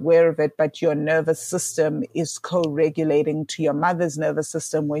even be aware of it, but your nervous system is co-regulating to your mother's nervous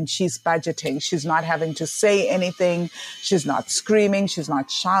system when she's budgeting. She's not having to say anything. She's not screaming. She's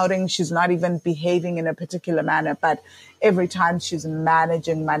not shouting. She's not even behaving in a particular manner. But every time she's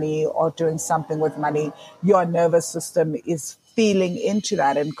managing money or doing something with money, your nervous system is feeling into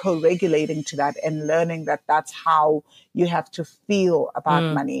that and co-regulating to that and learning that that's how you have to feel about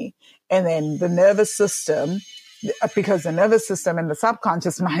money. And then the nervous system, because the nervous system and the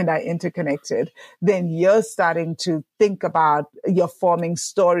subconscious mind are interconnected, then you're starting to think about, you're forming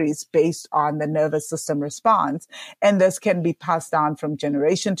stories based on the nervous system response. And this can be passed down from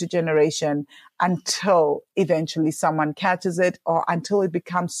generation to generation until eventually someone catches it, or until it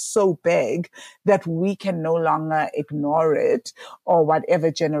becomes so big that we can no longer ignore it, or whatever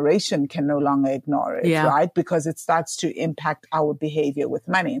generation can no longer ignore it, right? Because it starts to impact our behavior with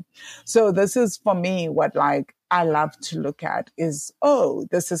money. So this is for me what like I love to look at is, oh,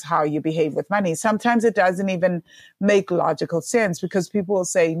 this is how you behave with money. Sometimes it doesn't even make logical sense because people will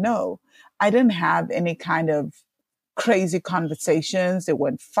say, no, I didn't have any kind of crazy conversations. There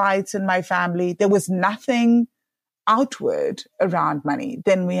weren't fights in my family. There was nothing outward around money.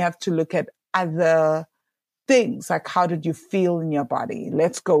 Then we have to look at other things like, how did you feel in your body?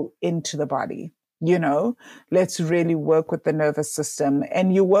 Let's go into the body. Let's really work with the nervous system,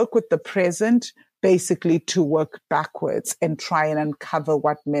 and you work with the present basically to work backwards and try and uncover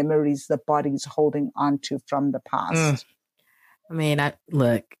what memories the body's holding on to from the past. I mean,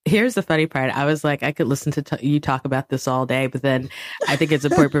 look, here's the funny part. I was like, I could listen to you talk about this all day, but then I think it's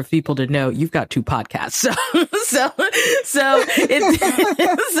important for people to know you've got 2 podcasts. So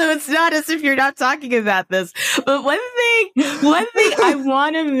it's not as if you're not talking about this. But one thing I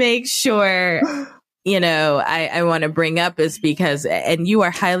want to make sure, I want to bring up is because, and you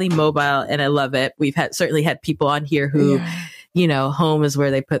are highly mobile and I love it. We've certainly had people on here who, home is where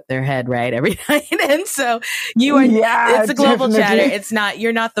they put their head, right? Every night. And so you are, it's a global chatter.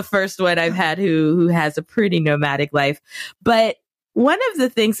 You're not the first one I've had who has a pretty nomadic life. But one of the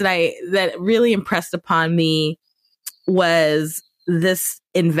things that really impressed upon me was this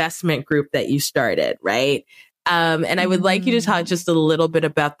investment group that you started, right? And I would like you to talk just a little bit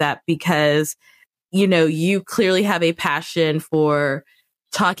about that because, you clearly have a passion for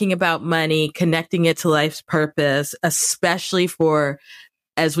talking about money, connecting it to life's purpose, especially for,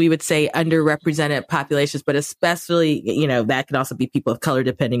 as we would say, underrepresented populations, but especially, that can also be people of color,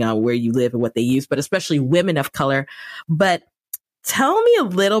 depending on where you live and what they use, but especially women of color. But tell me a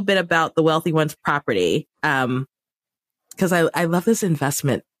little bit about the Wealthy Ones property. Because I love this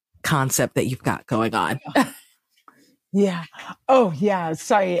investment concept that you've got going on. Yeah. Oh, yeah.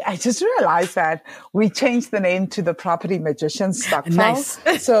 Sorry. I just realized that we changed the name to the Property Magician Stokvel. Nice.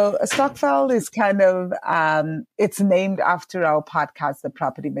 So Stokvel is kind of, it's named after our podcast, the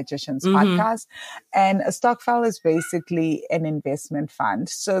Property Magicians podcast. And a Stokvel is basically an investment fund.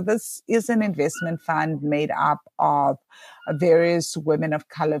 So this is an investment fund made up of various women of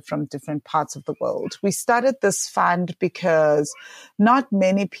color from different parts of the world. We started this fund because not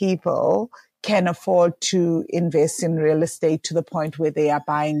many people can afford to invest in real estate to the point where they are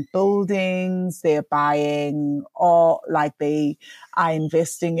buying buildings, they're buying, or like they are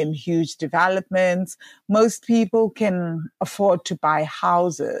investing in huge developments. Most people can afford to buy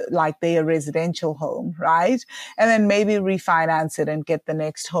houses, like they're a residential home, right? And then maybe refinance it and get the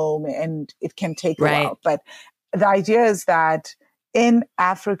next home, and it can take a while. But the idea is that in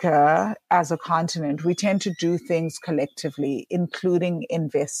Africa, as a continent, we tend to do things collectively, including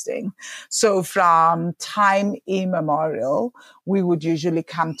investing. So from time immemorial, we would usually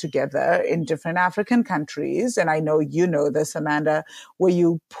come together in different African countries. And I know you know this, Amanda, where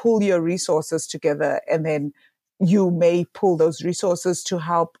you pull your resources together and then you may pull those resources to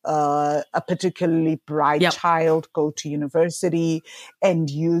help a particularly bright child go to university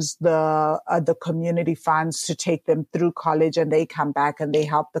and use the community funds to take them through college, and they come back and they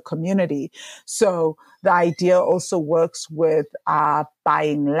help the community. So the idea also works with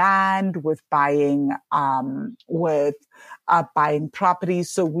buying land, with buying buying property.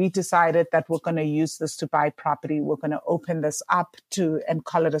 So we decided that we're going to use this to buy property. We're going to open this up to and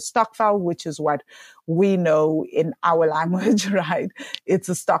call it a stokvel, which is what we know in our language, right? It's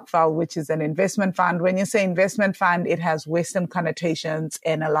a stokvel, which is an investment fund. When you say investment fund, it has Western connotations,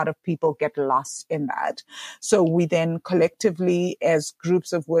 and a lot of people get lost in that. So we then collectively, as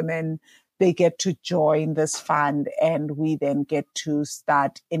groups of women, they get to join this fund, and we then get to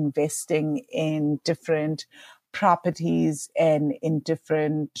start investing in different properties and in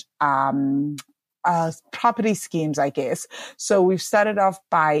different property schemes, I guess. So we've started off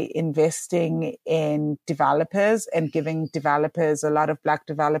by investing in developers and giving developers, a lot of Black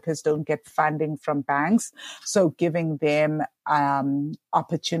developers don't get funding from banks. So giving them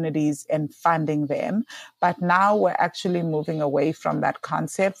opportunities and funding them. But now we're actually moving away from that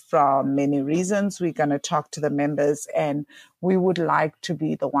concept for many reasons. We're going to talk to the members, and we would like to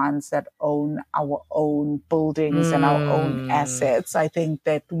be the ones that own our own buildings and our own assets. I think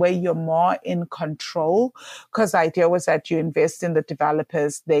that where you're more in control, because the idea was that you invest in the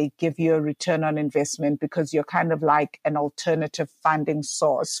developers, they give you a return on investment because you're kind of like an alternative funding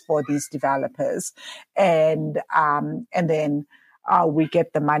source for these developers. And then we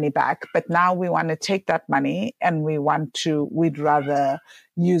get the money back. But now we want to take that money and we'd rather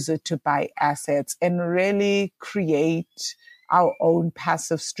use it to buy assets and really create our own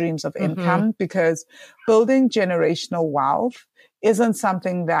passive streams of income, because building generational wealth isn't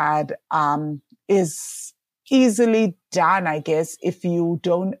something that is easily done, I guess, if you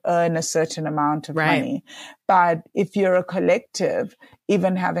don't earn a certain amount of money. But if you're a collective,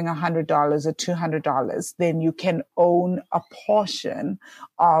 even having $100 or $200, then you can own a portion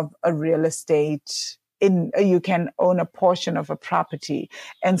of a real estate. You can own a portion of a property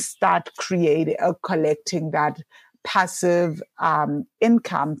and start collecting that passive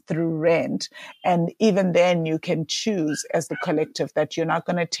income through rent. And even then you can choose as the collective that you're not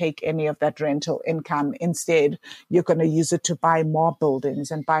going to take any of that rental income. Instead, you're going to use it to buy more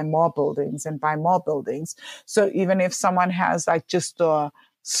buildings and buy more buildings and buy more buildings. So even if someone has like just a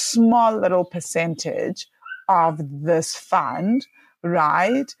small little percentage of this fund,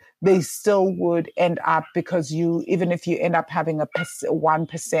 right, they still would end up, because even if you end up having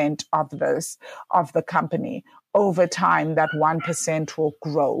 1% of the company, over time, that 1% will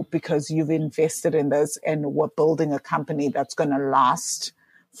grow because you've invested in this, and we're building a company that's going to last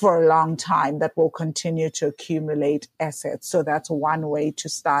for a long time, that will continue to accumulate assets. So that's one way to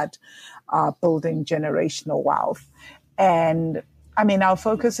start building generational wealth. And I mean, our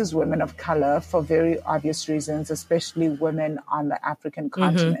focus is women of color for very obvious reasons, especially women on the African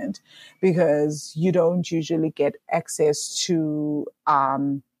continent, because you don't usually get access to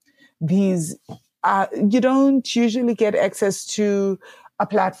you don't usually get access to a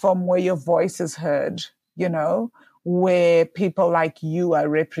platform where your voice is heard, where people like you are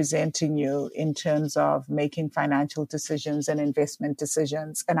representing you in terms of making financial decisions and investment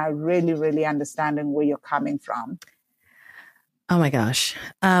decisions, and are really, really understanding where you're coming from. Oh my gosh.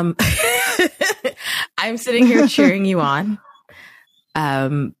 I'm sitting here cheering you on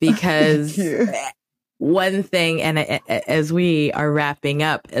because one thing, and as we are wrapping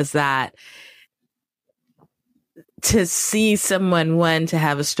up, is that to see someone, one, to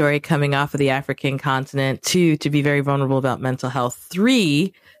have a story coming off of the African continent, two, to be very vulnerable about mental health,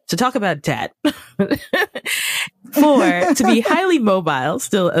 three, to talk about debt, four, to be highly mobile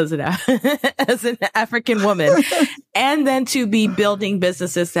still as an African woman, and then to be building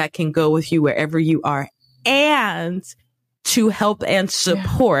businesses that can go with you wherever you are, and to help and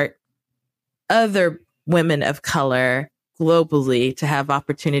support other women of color globally to have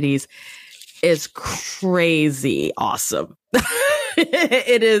opportunities is crazy awesome.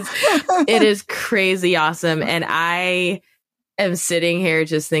 It is crazy awesome. And I am sitting here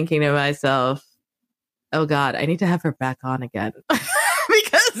just thinking to myself, oh God, I need to have her back on again.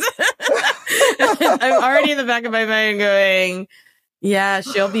 Because I'm already in the back of my mind going, yeah,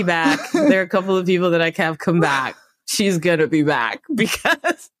 she'll be back. There are a couple of people that I have come back. She's gonna be back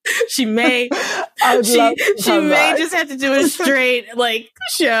because she may just have to do a straight like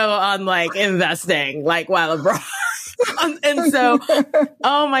show on like investing like while abroad. And so,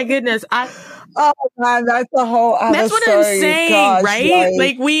 oh my goodness, oh man, that's a whole other that's what story. I'm saying, Gosh, right?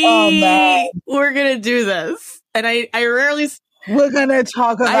 Like we're gonna do this, and I rarely we're gonna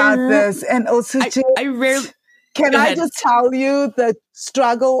talk about this, and also I rarely. Can I just tell you the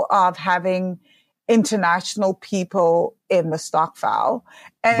struggle of having international people in the stokvel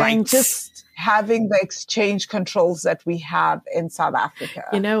and just having the exchange controls that we have in South Africa.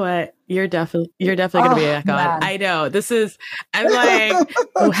 You know what? You're definitely going to be back on. I know I'm like,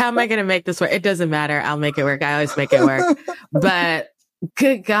 well, how am I going to make this work? It doesn't matter. I'll make it work. I always make it work. But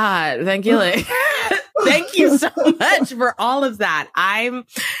good God, Vangile, thank you so much for all of that. I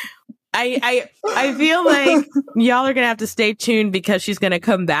feel like y'all are going to have to stay tuned because she's going to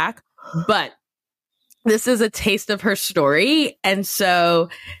come back, but this is a taste of her story. And so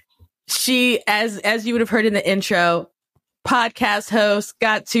she, as you would have heard in the intro, podcast host,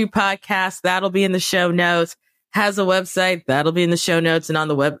 got 2 podcasts. That'll be in the show notes, has a website. That'll be in the show notes and on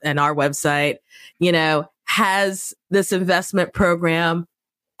the web and our website, has this investment program,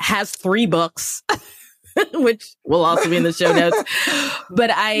 has 3 books, which will also be in the show notes. But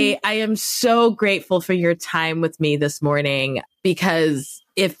I am so grateful for your time with me this morning, because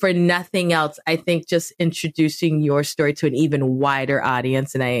if for nothing else, I think just introducing your story to an even wider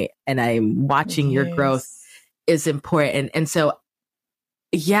audience, and I'm watching your growth is important. And so,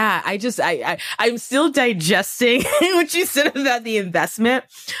 yeah, I'm still digesting what you said about the investment,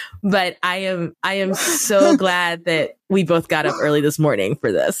 but I am so glad that we both got up early this morning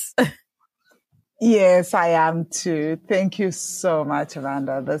for this. Yes, I am too. Thank you so much,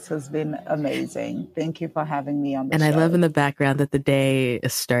 Amanda. This has been amazing. Thank you for having me on the show. And I love in the background that the day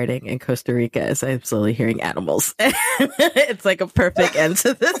is starting in Costa Rica as I'm slowly hearing animals. It's like a perfect end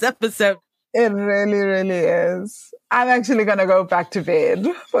to this episode. It really, really is. I'm actually going to go back to bed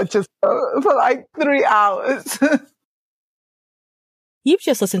for like 3 hours. You've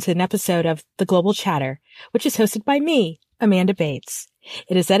just listened to an episode of The Global Chatter, which is hosted by me, Amanda Bates.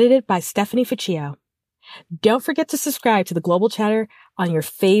 It is edited by Stephanie Ficcio. Don't forget to subscribe to The Global Chatter on your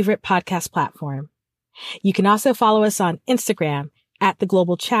favorite podcast platform. You can also follow us on Instagram at The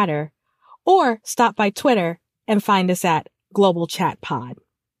Global Chatter, or stop by Twitter and find us at Global Chat Pod.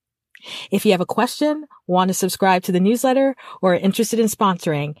 If you have a question, want to subscribe to the newsletter, or are interested in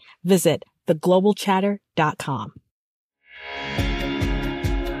sponsoring, visit theglobalchatter.com.